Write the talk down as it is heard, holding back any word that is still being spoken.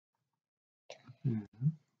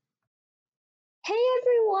Mhm. Hey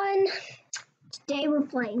everyone! Today we're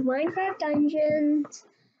playing Minecraft Dungeons.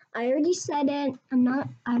 I already said it.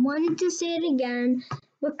 I wanted to say it again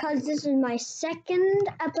because this is my second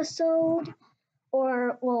episode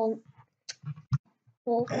or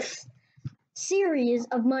series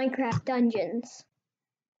of Minecraft Dungeons.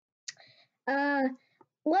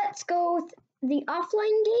 Let's go with the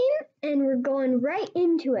offline game and we're going right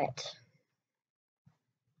into it.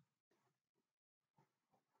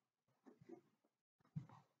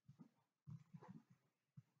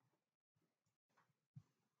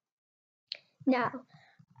 Now,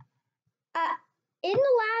 in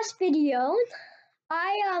the last video,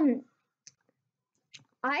 I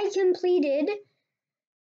completed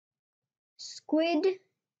Squid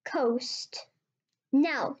Coast.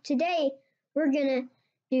 Now, today we're gonna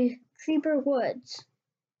do Creeper Woods.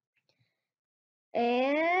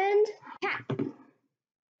 And yeah,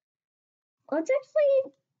 let's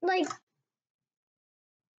actually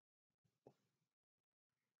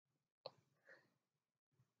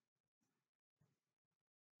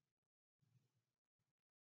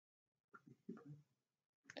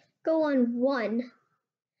go on one.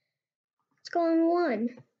 Let's go on one.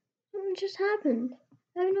 What just happened?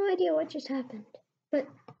 I have no idea what just happened, but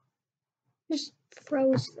just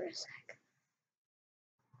froze for a sec.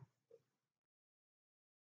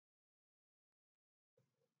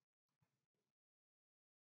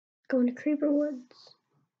 Going to Creeper Woods.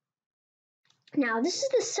 Now, this is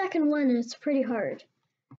the second one and it's pretty hard.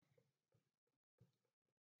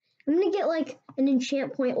 I'm gonna get like an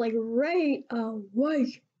enchant point like right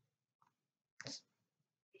away.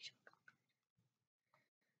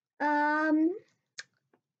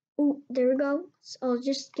 Oh, there we go. So I'll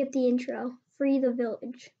just skip the intro. Free the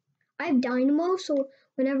village. I have dynamo, so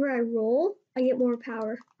whenever I roll, I get more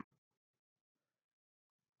power.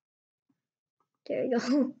 There you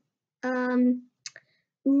go.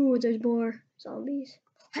 Ooh, there's more zombies.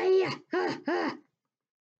 Hey, The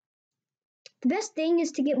best thing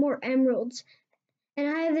is to get more emeralds. And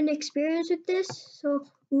I have an experience with this, so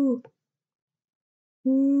ooh,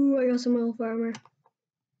 I got some elf armor.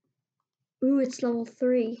 Ooh, it's level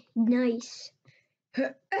 3. Nice.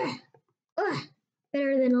 Better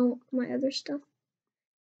than all my other stuff.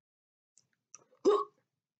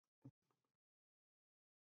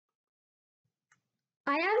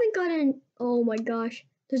 I haven't gotten. Oh my gosh.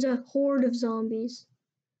 There's a horde of zombies.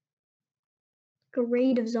 Like a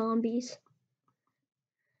raid of zombies.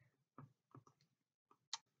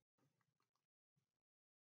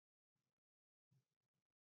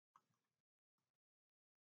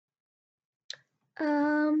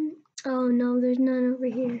 Oh no, there's none over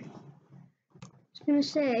here. I was gonna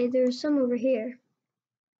say there's some over here.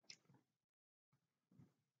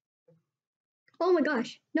 Oh my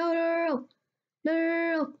gosh. No.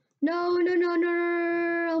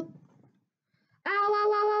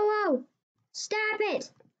 Ow. Stab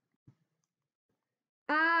it.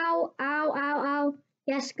 Ow.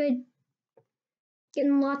 Yes, good.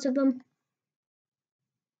 Getting lots of them.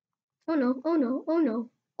 Oh no.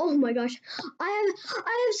 Oh my gosh. I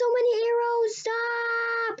have so many arrows.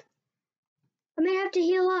 Stop. I may have to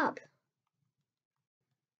heal up.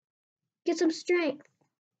 Get some strength.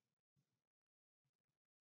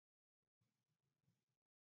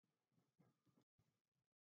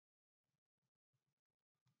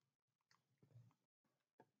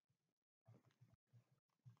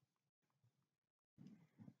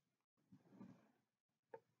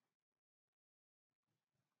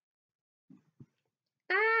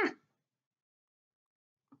 Ah!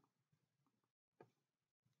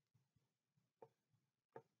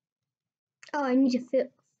 Oh, I need to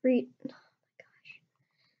free. Oh my gosh.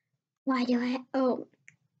 Why do I? Oh,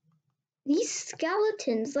 these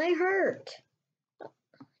skeletons, they hurt.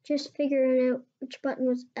 Just figuring out which button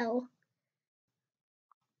was L.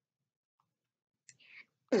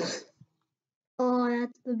 Oh,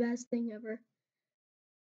 that's the best thing ever.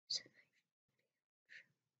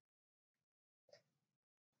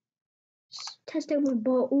 Test out my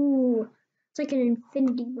bow. Ooh, it's like an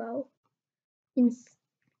infinity bow.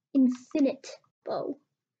 Infinite bow.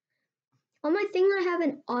 On my thing, I have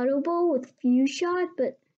an auto bow with fuse shot,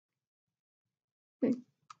 but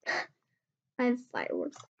I have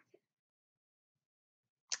fireworks.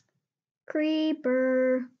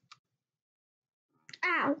 Creeper.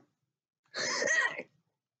 Ow.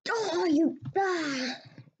 Oh, you.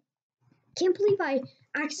 Can't believe I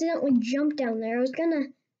accidentally jumped down there. I was gonna.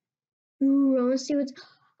 Ooh, I wanna see what's.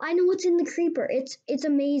 I know what's in the creeper. It's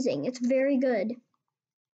amazing. It's very good.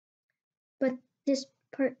 But this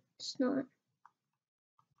part's not.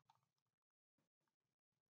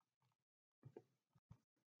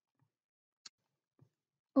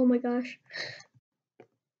 Oh my gosh.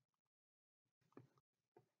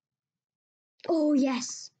 Oh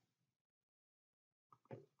yes.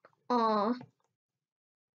 Aw.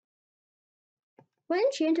 What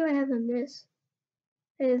enchant do I have on this?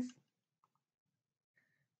 I have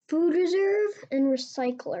food reserve and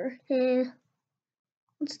recycler.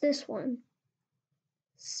 What's this one?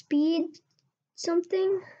 Speed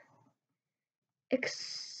something?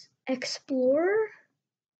 Explorer?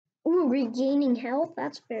 Ooh, regaining health.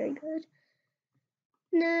 That's very good.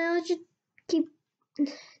 No, I'll just keep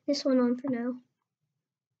this one on for now.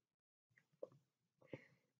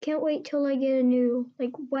 Can't wait till I get a new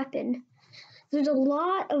weapon. There's a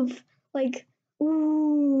lot of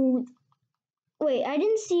ooh. Wait, I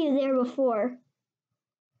didn't see you there before.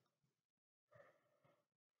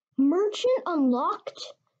 Merchant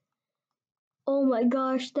unlocked? Oh my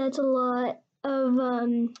gosh, that's a lot of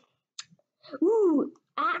ooh,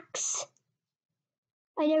 axe.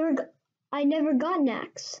 I never got an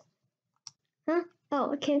axe. Huh?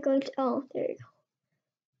 Oh, I can't go to, oh, there you go.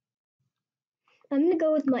 I'm gonna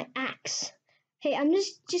go with my axe. Hey, I'm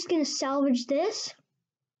just gonna salvage this.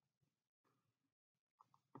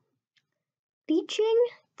 Leeching,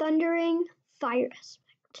 thundering, fire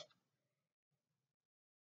aspect.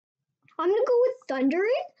 I'm gonna go with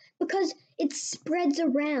thundering because it spreads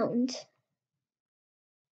around.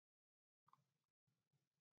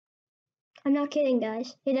 I'm not kidding,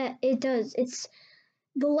 guys. It does.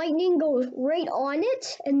 The lightning goes right on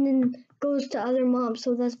it and then goes to other mobs,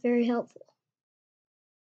 so that's very helpful.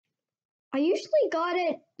 I usually got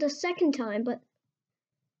it the second time, but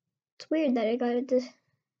it's weird that I got it the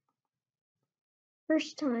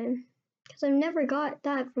first time because I've never got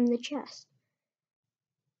that from the chest.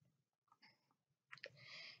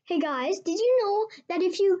 Hey guys, did you know that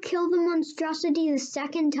if you kill the monstrosity the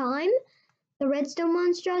second time, the redstone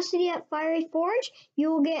monstrosity at Fiery Forge,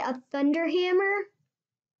 you will get a thunder hammer?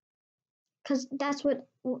 Because that's what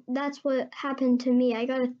happened to me. I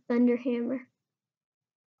got a thunder hammer.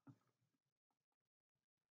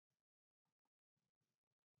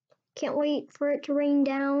 Can't wait for it to rain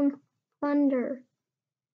down thunder.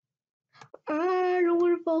 I don't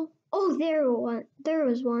want to fall. Oh, there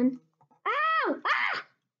was one. Ow! Ah!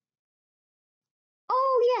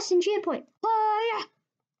 Oh yes, enchant point. Oh yeah.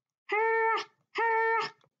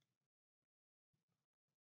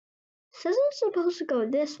 Says I'm supposed to go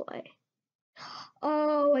this way.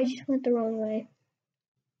 Oh, I just went the wrong way.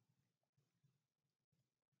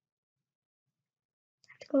 I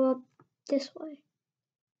have to go up this way.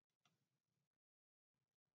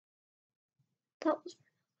 That was.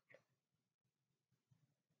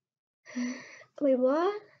 Wait,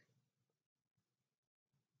 what?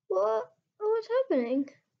 What? What's happening?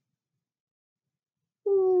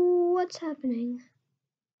 What's happening?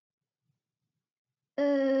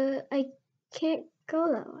 I can't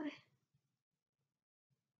go that way.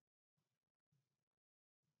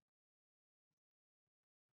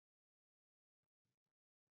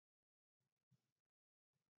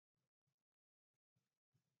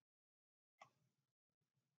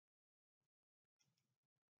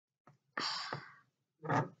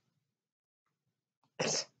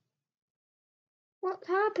 What's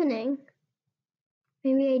happening?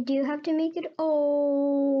 Maybe I do have to make it.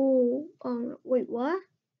 Oh, wait, what?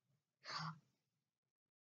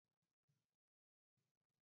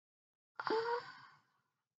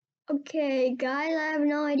 Okay, guys, I have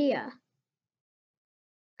no idea.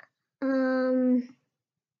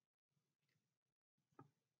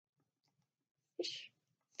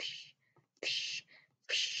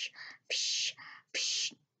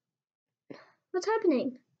 What's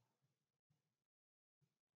happening?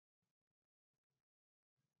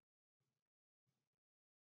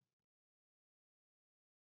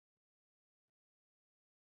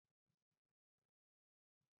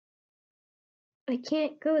 I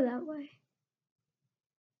can't go that way.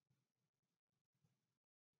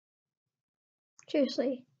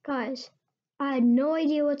 Seriously, guys, I had no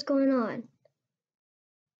idea what's going on.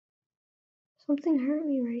 Something hurt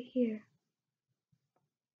me right here.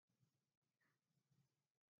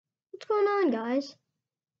 What's going on, guys?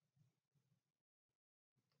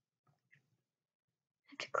 I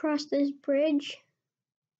have to cross this bridge.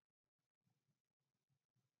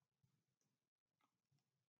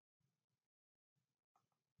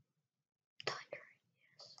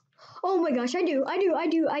 Oh my gosh, I do.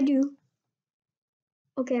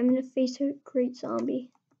 Okay, I'm gonna face a great zombie.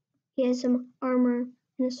 He has some armor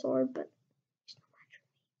and a sword, but he's not much.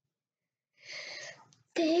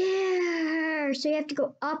 There! So you have to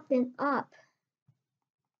go up and up.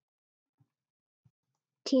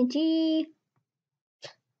 TNT.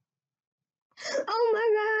 Oh my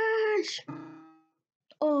gosh!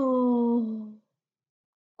 Oh.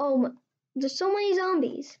 Oh my. There's so many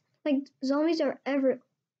zombies. Like, zombies are ever.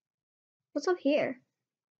 What's up here?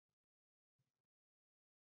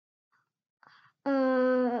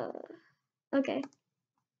 Okay.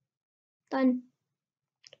 Done.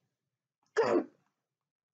 Go!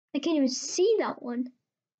 I can't even see that one.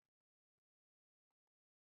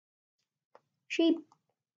 Sheep.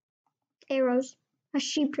 Arrows. A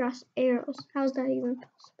sheep dress. Arrows. How's that even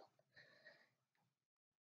possible?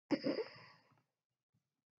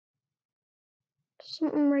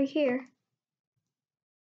 Something right here.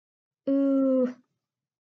 Ooh.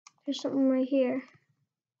 There's something right here.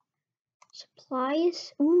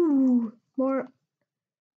 Supplies. Ooh. More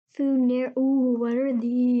food near. Ooh, what are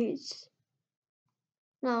these?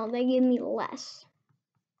 No, they give me less.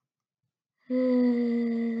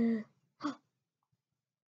 I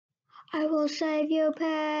will save you,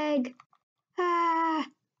 Peg. Ah.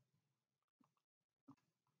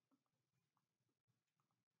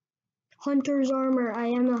 Hunter's armor. I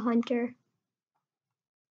am a hunter.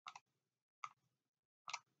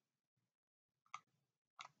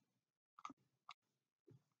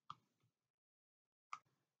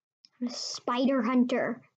 I'm a spider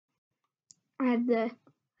hunter. I have a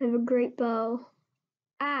great bow.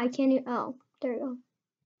 Ah, I can't even. Oh, there you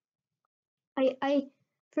go. I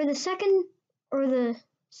for the second or the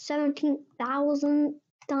 17,000th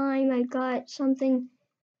time I got something.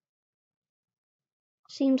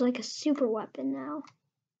 Seems like a super weapon now.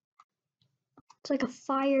 It's like a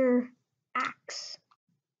fire axe.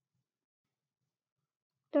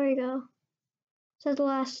 There you go. Is that the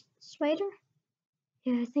last spider?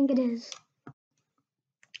 Yeah, I think it is.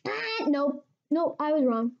 Ah, nope. Nope, I was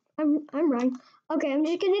wrong. I'm wrong. Okay, I'm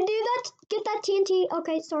just gonna do that. Get that TNT.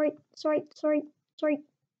 Okay, sorry.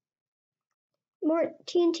 More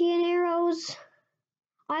TNT and arrows.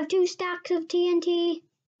 I have 2 stacks of TNT.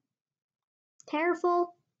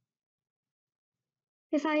 Careful.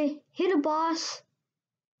 If I hit a boss.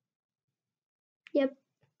 Yep.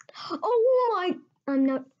 Oh my. I'm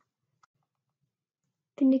not.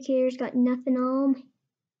 Vindicator's got nothing on me.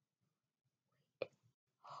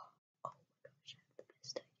 Oh my gosh, I have the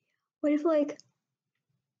best idea. What if like.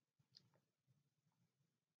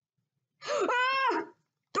 Ah!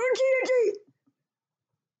 TNT!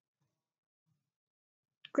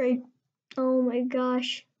 Great. Oh my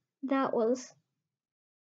gosh. That was.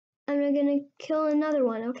 I'm gonna kill another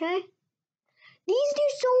one, okay? These do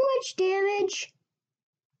so much damage.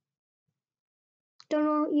 Don't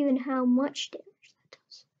know even how much damage that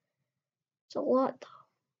does. It's a lot though.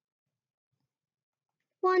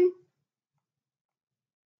 1,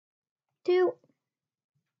 2.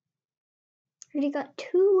 Already got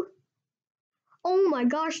 2. Oh my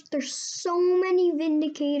gosh, there's so many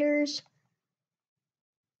Vindicators.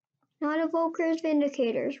 Not Evokers,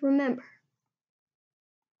 Vindicators, remember.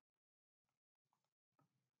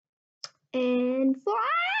 And 4.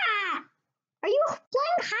 Ah! Are you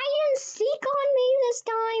playing hide and seek on me this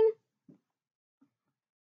time?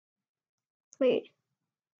 Wait,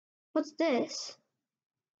 what's this? Is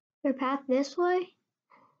there a path this way?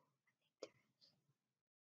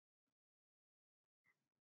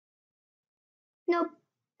 Nope.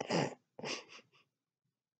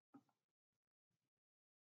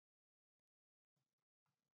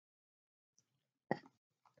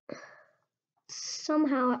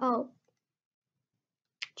 Somehow, oh.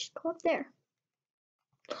 Just go up there.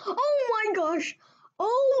 Oh my gosh!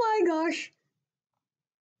 Oh my gosh!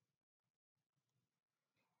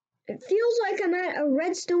 It feels like I'm at a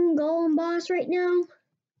redstone golem boss right now.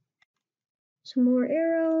 Some more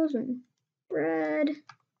arrows and bread.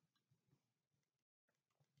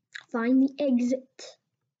 Find the exit.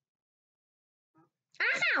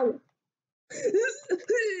 Ow!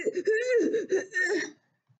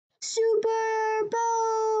 Super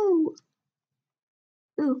bow!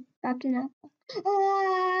 Ooh, wrapped in apple.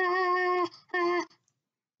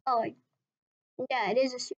 Oh, yeah, it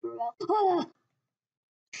is a super bow.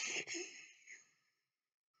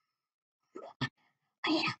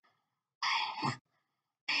 Yeah.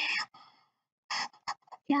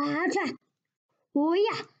 Oh,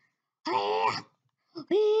 yeah.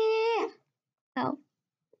 Oh,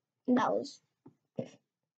 that was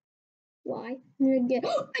why. I'm gonna get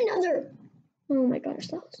another. Oh my gosh,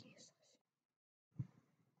 that was useless.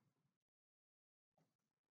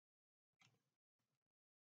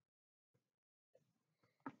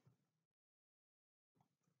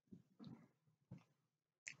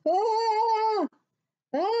 Ah!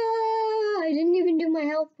 Ah! I didn't even do my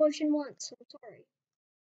health potion once. I'm sorry.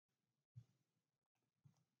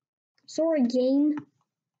 Sorry, game.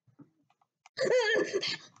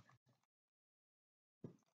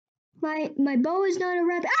 My bow is not a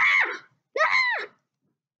rabbit. Ah! Ah!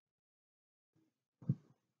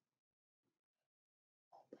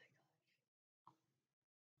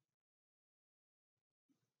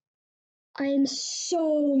 I am so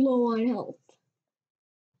low on health.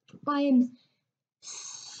 I am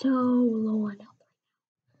so low on health.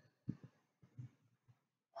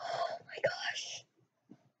 Oh my gosh.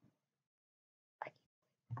 I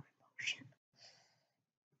need motion.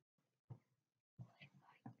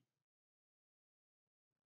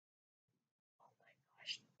 Oh my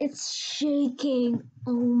gosh. It's shaking.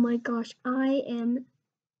 Oh my gosh. I am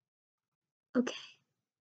okay.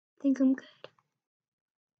 I think I'm good.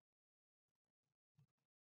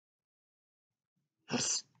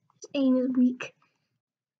 His aim is weak.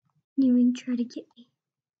 You even try to get me.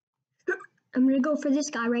 I'm gonna go for this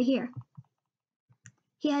guy right here.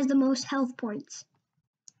 He has the most health points.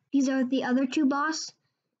 These are the other two bosses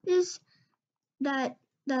that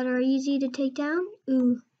are easy to take down.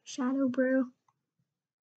 Ooh, Shadow Brew.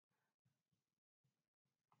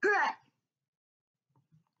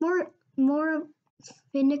 More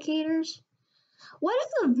Vindicators. What if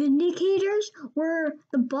the Vindicators were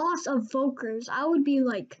the boss of Vokers? I would be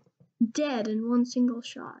like dead in one single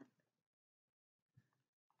shot.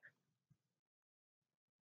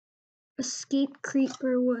 Escape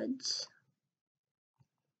Creeper Woods.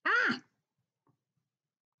 Ah!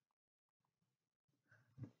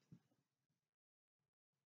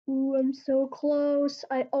 Ooh, I'm so close.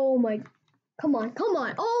 Oh my, come on.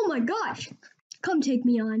 Oh my gosh. Come take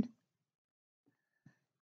me on.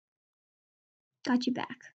 Got you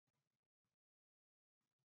back.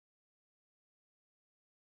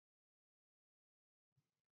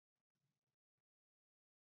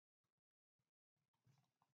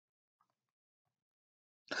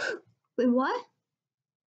 Wait, what?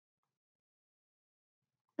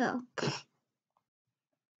 Oh.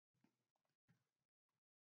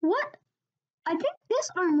 What? I think this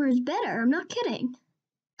armor is better. I'm not kidding.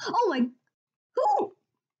 Oh my, who?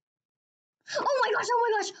 Oh my gosh, oh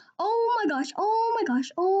my gosh, oh my gosh, oh my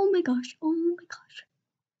gosh, oh my gosh, oh my gosh.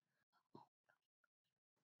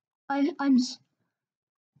 I'm,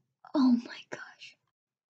 oh my gosh.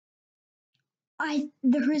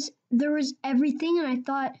 There was everything and I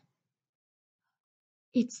thought,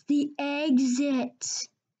 it's the exit.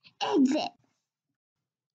 Exit.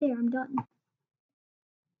 There, I'm done.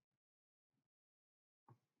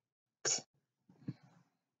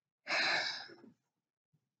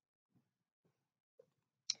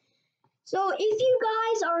 So if you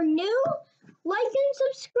guys are new, like and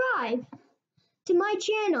subscribe to my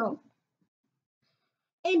channel.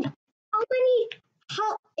 And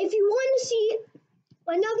if you want to see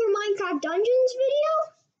another Minecraft Dungeons video,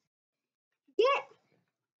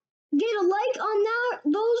 get a like on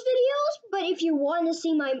those videos. But if you want to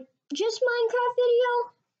see my just Minecraft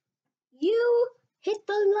video, you hit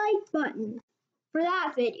the like button for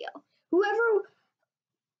that video. Whoever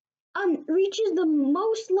reaches the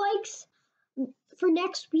most likes for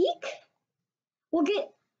next week will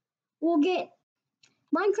get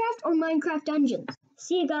Minecraft or Minecraft Dungeons.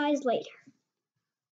 See you guys later.